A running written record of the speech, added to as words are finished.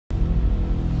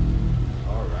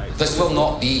This will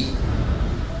not be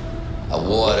a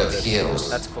war of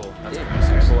heroes. That's cool.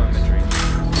 That's cool imagery.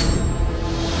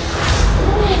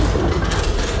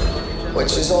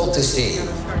 Which is all to say,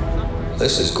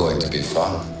 this is going to be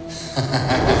fun. I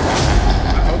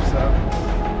hope so.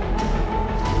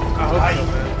 I hope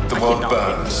so, man. The world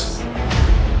burns.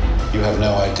 You have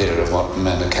no idea of what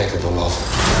men are capable of.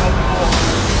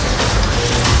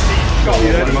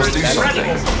 We must do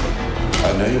something.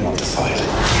 I know you want to fight.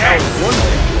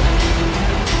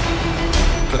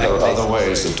 But there are other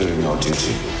ways of doing your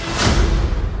duty.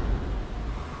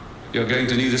 You're going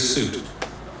to need a suit.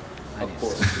 Of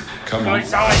course. Come on.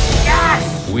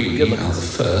 We are the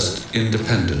first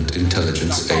independent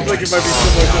intelligence Like it agents, might be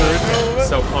similar to the original.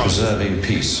 So pumped. preserving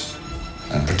peace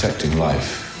and protecting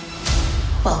life.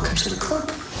 Welcome to the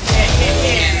club.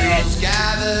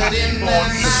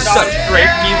 Such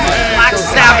great music. Black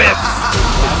Sabbath.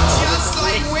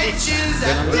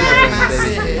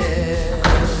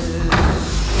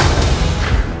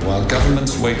 While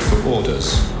governments wait for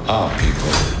orders, our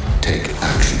people take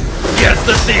action. Yes,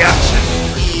 that's the action.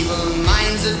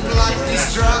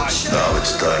 Now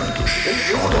it's time to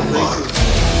show the mark.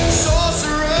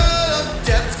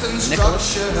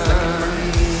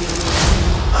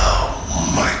 How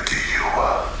mighty you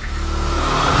are.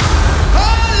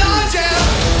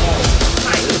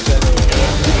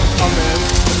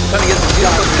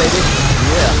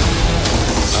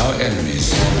 Our enemies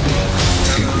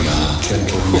think we are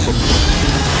gentlemen.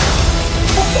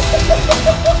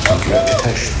 But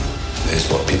reputation is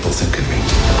what people think of you.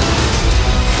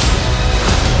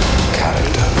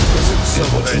 Character is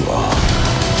what you are.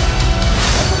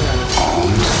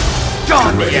 Armed.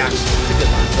 Done. Ready. Yeah.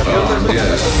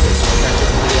 Yes.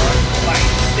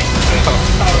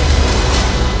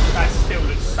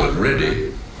 But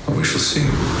ready, and we shall see.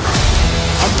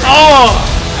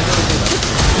 Oh!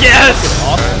 Yes!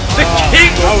 The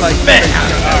Kingsman!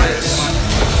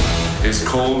 It's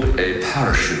called a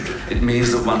parachute. It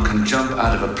means that one can jump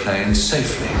out of a plane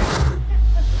safely.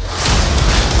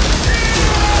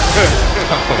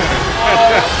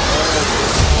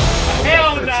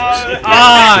 Hell no!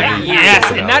 Ah,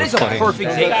 yes! And that is a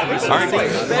perfect date for this.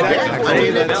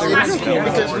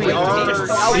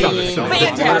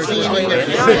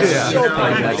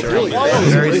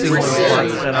 Very similar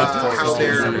how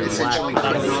they're essentially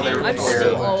putting all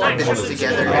their weapons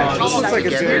together. Looks like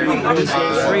it's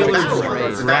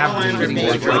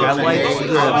I like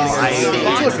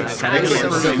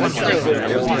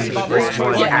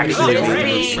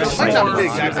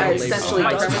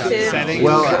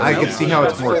Well, I can see how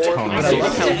it's more tonal. They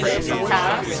don't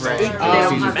have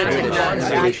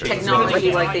the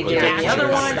technology like they did in the other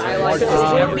ones.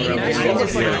 So it would be interesting to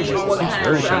see what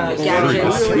kind of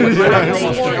gadgets they made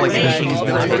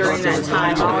during that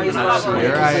time. Always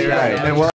You're right. And well,